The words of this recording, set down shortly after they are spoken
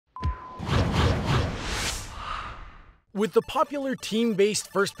With the popular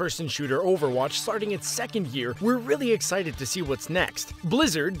team-based first-person shooter Overwatch starting its second year, we're really excited to see what's next.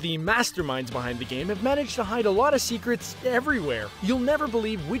 Blizzard, the masterminds behind the game, have managed to hide a lot of secrets everywhere. You'll never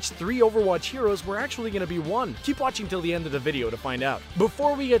believe which 3 Overwatch heroes were actually going to be won. Keep watching till the end of the video to find out.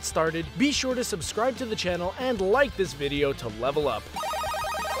 Before we get started, be sure to subscribe to the channel and like this video to level up.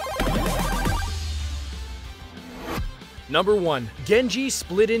 Number 1. Genji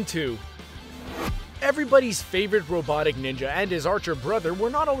split in 2. Everybody's favorite robotic ninja and his archer brother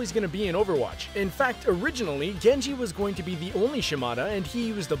were not always going to be in Overwatch. In fact, originally, Genji was going to be the only Shimada, and he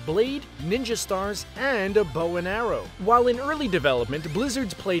used a blade, ninja stars, and a bow and arrow. While in early development,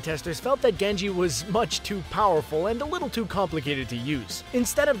 Blizzard's playtesters felt that Genji was much too powerful and a little too complicated to use.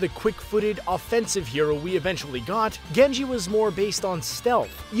 Instead of the quick-footed, offensive hero we eventually got, Genji was more based on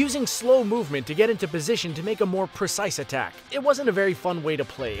stealth, using slow movement to get into position to make a more precise attack. It wasn't a very fun way to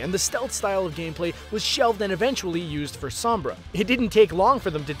play, and the stealth style of gameplay was shelved and eventually used for Sombra. It didn't take long for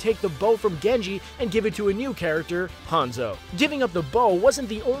them to take the bow from Genji and give it to a new character, Hanzo. Giving up the bow wasn't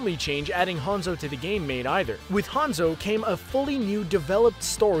the only change adding Hanzo to the game made either. With Hanzo came a fully new developed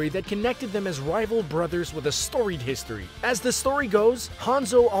story that connected them as rival brothers with a storied history. As the story goes,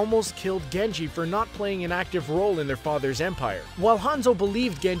 Hanzo almost killed Genji for not playing an active role in their father's empire. While Hanzo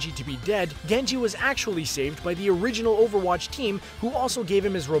believed Genji to be dead, Genji was actually saved by the original Overwatch team, who also gave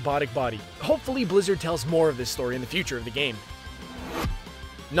him his robotic body. Hopefully Blizzard tells more of this story in the future of the game.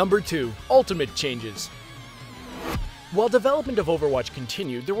 Number 2. Ultimate changes. While development of Overwatch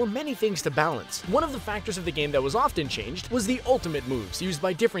continued, there were many things to balance. One of the factors of the game that was often changed was the ultimate moves used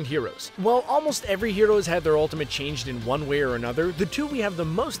by different heroes. While almost every hero has had their ultimate changed in one way or another, the two we have the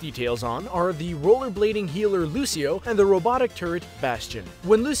most details on are the rollerblading healer Lucio and the robotic turret Bastion.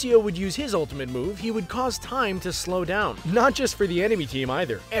 When Lucio would use his ultimate move, he would cause time to slow down. Not just for the enemy team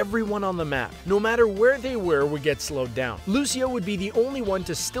either. Everyone on the map, no matter where they were, would get slowed down. Lucio would be the only one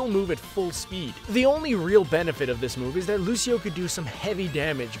to still move at full speed. The only real benefit of this move is that Lucio could do some heavy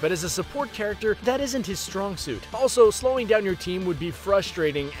damage, but as a support character, that isn't his strong suit. Also, slowing down your team would be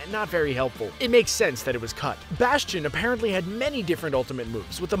frustrating and not very helpful. It makes sense that it was cut. Bastion apparently had many different ultimate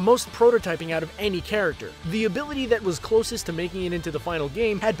moves, with the most prototyping out of any character. The ability that was closest to making it into the final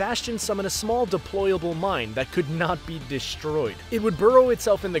game had Bastion summon a small deployable mine that could not be destroyed. It would burrow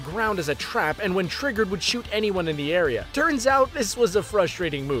itself in the ground as a trap, and when triggered would shoot anyone in the area. Turns out this was a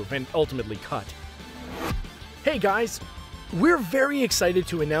frustrating move, and ultimately cut. Hey guys! We're very excited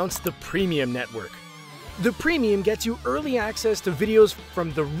to announce the Premium Network. The Premium gets you early access to videos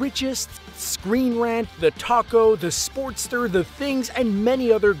from The Richest, Screen Rant, The Taco, The Sportster, The Things, and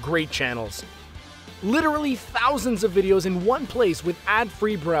many other great channels. Literally thousands of videos in one place with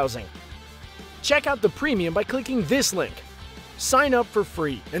ad-free browsing. Check out the Premium by clicking this link. Sign up for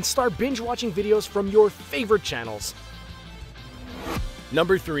free and start binge-watching videos from your favorite channels.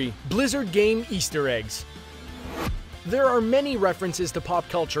 Number 3. Blizzard Game Easter Eggs. There are many references to pop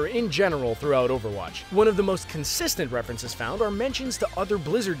culture in general throughout Overwatch. One of the most consistent references found are mentions to other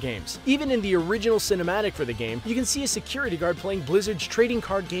Blizzard games. Even in the original cinematic for the game, you can see a security guard playing Blizzard's trading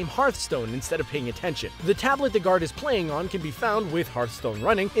card game Hearthstone instead of paying attention. The tablet the guard is playing on can be found, with Hearthstone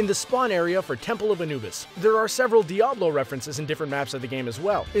running, in the spawn area for Temple of Anubis. There are several Diablo references in different maps of the game as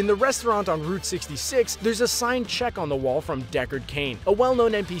well. In the restaurant on Route 66, there's a signed check on the wall from Deckard Cain, a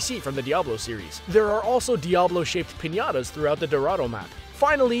well-known NPC from the Diablo series. There are also Diablo-shaped pinatas throughout the Dorado map.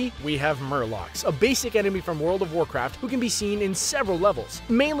 Finally, we have Murlocs, a basic enemy from World of Warcraft who can be seen in several levels.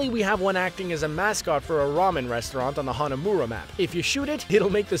 Mainly, we have one acting as a mascot for a ramen restaurant on the Hanamura map. If you shoot it, it'll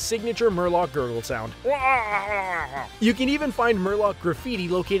make the signature Murloc gurgle sound. You can even find Murloc graffiti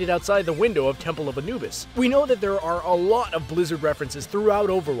located outside the window of Temple of Anubis. We know that there are a lot of Blizzard references throughout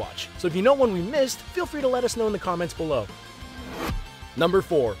Overwatch, so if you know one we missed, feel free to let us know in the comments below. Number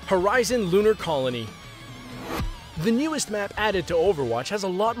 4. Horizon Lunar Colony. The newest map added to Overwatch has a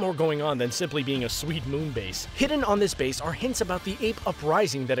lot more going on than simply being a sweet moon base. Hidden on this base are hints about the ape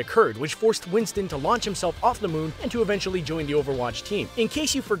uprising that occurred, which forced Winston to launch himself off the moon and to eventually join the Overwatch team. In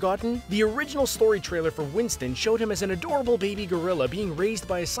case you've forgotten, the original story trailer for Winston showed him as an adorable baby gorilla being raised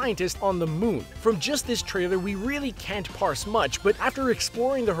by a scientist on the moon. From just this trailer, we really can't parse much, but after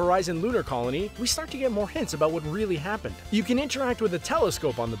exploring the Horizon Lunar Colony, we start to get more hints about what really happened. You can interact with a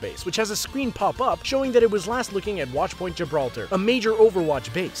telescope on the base, which has a screen pop up showing that it was last looking at Watchpoint Gibraltar, a major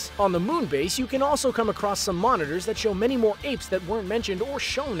Overwatch base. On the moon base, you can also come across some monitors that show many more apes that weren't mentioned or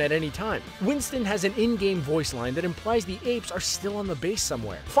shown at any time. Winston has an in-game voice line that implies the apes are still on the base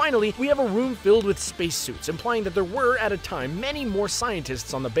somewhere. Finally, we have a room filled with spacesuits, implying that there were, at a time, many more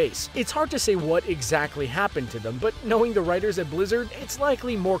scientists on the base. It's hard to say what exactly happened to them, but knowing the writers at Blizzard, it's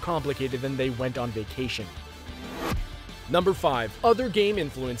likely more complicated than they went on vacation. Number 5. Other game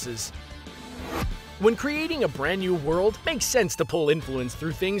influences. When creating a brand new world, it makes sense to pull influence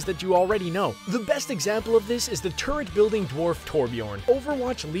through things that you already know. The best example of this is the turret-building dwarf Torbjorn.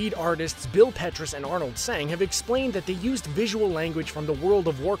 Overwatch lead artists Bill Petrus and Arnold Sang have explained that they used visual language from the World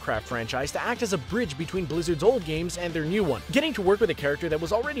of Warcraft franchise to act as a bridge between Blizzard's old games and their new one. Getting to work with a character that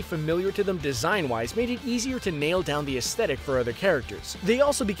was already familiar to them design-wise made it easier to nail down the aesthetic for other characters. They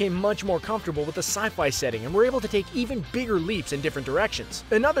also became much more comfortable with the sci-fi setting and were able to take even bigger leaps in different directions.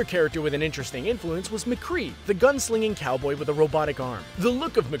 Another character with an interesting influence was McCree, the gunslinging cowboy with a robotic arm. The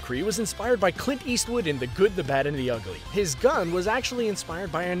look of McCree was inspired by Clint Eastwood in The Good, the Bad, and the Ugly. His gun was actually inspired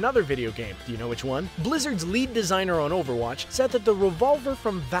by another video game. Do you know which one? Blizzard's lead designer on Overwatch said that the revolver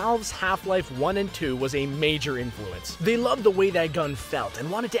from Valve's Half-Life 1 and 2 was a major influence. They loved the way that gun felt and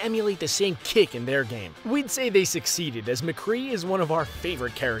wanted to emulate the same kick in their game. We'd say they succeeded, as McCree is one of our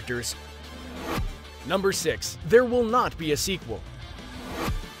favorite characters. Number 6. There will not be a sequel.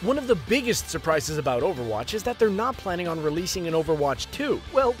 One of the biggest surprises about Overwatch is that they're not planning on releasing an Overwatch 2.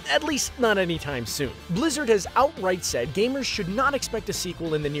 Well, at least not anytime soon. Blizzard has outright said gamers should not expect a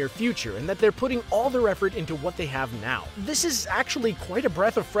sequel in the near future, and that they're putting all their effort into what they have now. This is actually quite a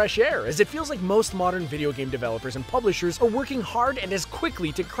breath of fresh air, as it feels like most modern video game developers and publishers are working hard and as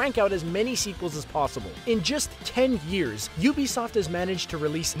quickly to crank out as many sequels as possible. In just 10 years, Ubisoft has managed to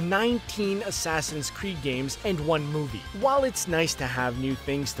release 19 Assassin's Creed games and 1 movie. While it's nice to have new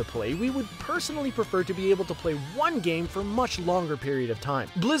things to play, we would personally prefer to be able to play one game for a much longer period of time.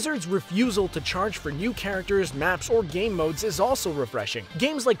 Blizzard's refusal to charge for new characters, maps, or game modes is also refreshing.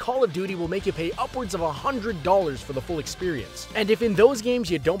 Games like Call of Duty will make you pay upwards of $100 for the full experience. And if in those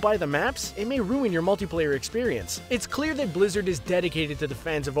games you don't buy the maps, it may ruin your multiplayer experience. It's clear that Blizzard is dedicated to the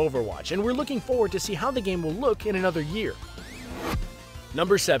fans of Overwatch, and we're looking forward to see how the game will look in another year.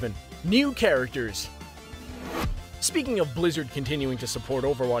 Number 7. New characters. Speaking of Blizzard continuing to support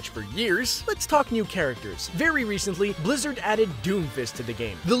Overwatch for years, let's talk new characters. Very recently, Blizzard added Doomfist to the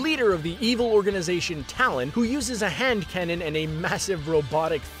game, the leader of the evil organization Talon, who uses a hand cannon and a massive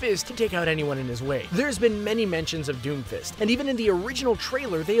robotic fist to take out anyone in his way. There's been many mentions of Doomfist, and even in the original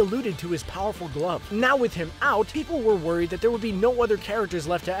trailer they alluded to his powerful glove. Now with him out, people were worried that there would be no other characters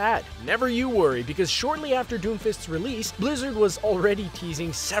left to add. Never you worry, because shortly after Doomfist's release, Blizzard was already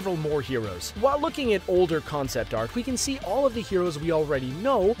teasing several more heroes. While looking at older concept art, we can see all of the heroes we already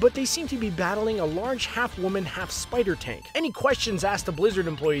know, but they seem to be battling a large half-woman, half-spider tank. Any questions asked to Blizzard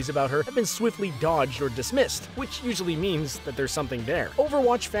employees about her have been swiftly dodged or dismissed, which usually means that there's something there.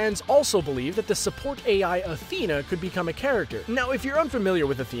 Overwatch fans also believe that the support AI Athena could become a character. Now, if you're unfamiliar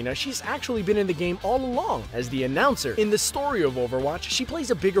with Athena, she's actually been in the game all along as the announcer. In the story of Overwatch, she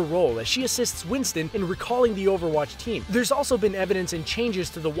plays a bigger role as she assists Winston in recalling the Overwatch team. There's also been evidence and changes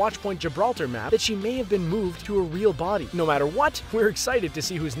to the Watchpoint Gibraltar map that she may have been moved to a real body. No matter what, we're excited to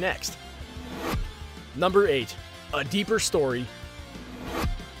see who's next. Number 8. A deeper story.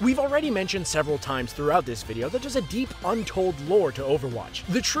 We've already mentioned several times throughout this video that there's a deep, untold lore to Overwatch.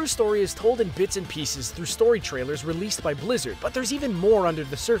 The true story is told in bits and pieces through story trailers released by Blizzard, but there's even more under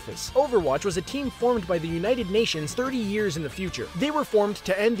the surface. Overwatch was a team formed by the United Nations 30 years in the future. They were formed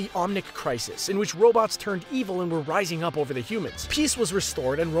to end the Omnic Crisis, in which robots turned evil and were rising up over the humans. Peace was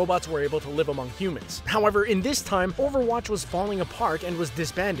restored and robots were able to live among humans. However, in this time, Overwatch was falling apart and was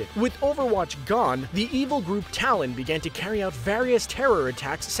disbanded. With Overwatch gone, the evil group Talon began to carry out various terror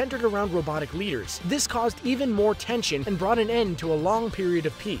attacks centered around robotic leaders. This caused even more tension and brought an end to a long period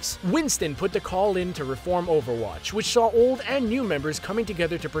of peace. Winston put the call in to reform Overwatch, which saw old and new members coming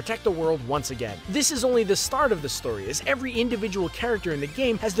together to protect the world once again. This is only the start of the story, as every individual character in the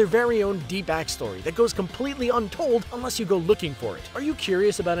game has their very own deep backstory that goes completely untold unless you go looking for it. Are you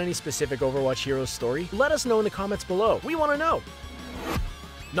curious about any specific Overwatch Heroes story? Let us know in the comments below. We want to know.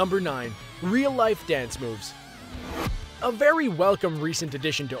 Number 9. Real-life dance moves. A very welcome recent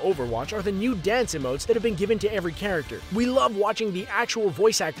addition to Overwatch are the new dance emotes that have been given to every character. We love watching the actual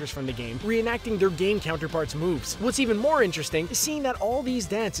voice actors from the game reenacting their game counterparts' moves. What's even more interesting is seeing that all these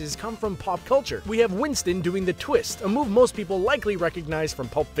dances come from pop culture. We have Winston doing the twist, a move most people likely recognize from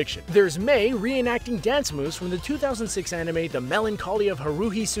Pulp Fiction. There's Mei reenacting dance moves from the 2006 anime The Melancholy of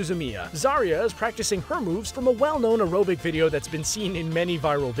Haruhi Suzumiya. Zarya is practicing her moves from a well-known aerobic video that's been seen in many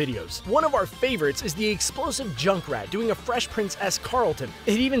viral videos. One of our favorites is the explosive Junkrat doing a Fresh Prince-esque Carlton.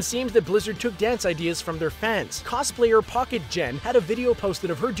 It even seems that Blizzard took dance ideas from their fans. Cosplayer Pocket Jen had a video posted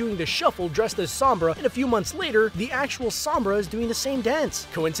of her doing the shuffle dressed as Sombra, and a few months later, the actual Sombra is doing the same dance.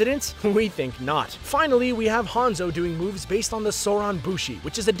 Coincidence? We think not. Finally, we have Hanzo doing moves based on the Soran Bushi,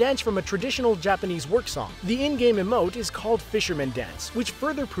 which is a dance from a traditional Japanese work song. The in-game emote is called Fisherman Dance, which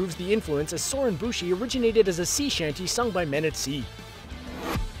further proves the influence as Soran Bushi originated as a sea shanty sung by men at sea.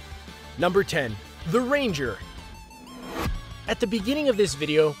 Number 10. The Ranger. At the beginning of this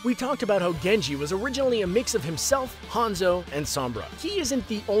video, we talked about how Genji was originally a mix of himself, Hanzo, and Sombra. He isn't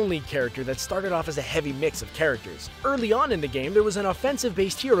the only character that started off as a heavy mix of characters. Early on in the game, there was an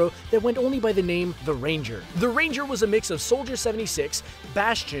offensive-based hero that went only by the name The Ranger. The Ranger was a mix of Soldier 76,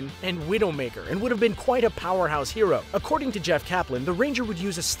 Bastion, and Widowmaker, and would have been quite a powerhouse hero. According to Jeff Kaplan, the Ranger would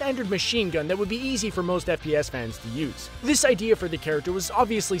use a standard machine gun that would be easy for most FPS fans to use. This idea for the character was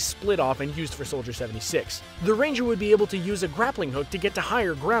obviously split off and used for Soldier 76. The Ranger would be able to use a grappling hook to get to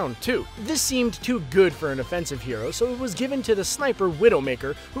higher ground, too. This seemed too good for an offensive hero, so it was given to the sniper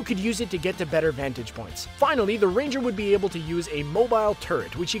Widowmaker, who could use it to get to better vantage points. Finally, the Ranger would be able to use a mobile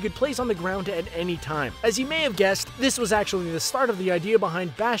turret, which he could place on the ground at any time. As you may have guessed, this was actually the start of the idea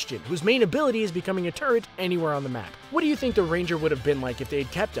behind Bastion, whose main ability is becoming a turret anywhere on the map. What do you think the Ranger would have been like if they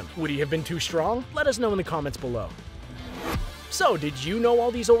had kept him? Would he have been too strong? Let us know in the comments below. So, did you know all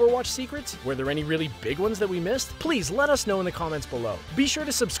these Overwatch secrets? Were there any really big ones that we missed? Please let us know in the comments below. Be sure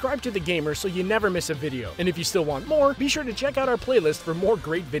to subscribe to The Gamer so you never miss a video. And if you still want more, be sure to check out our playlist for more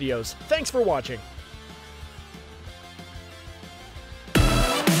great videos. Thanks for watching!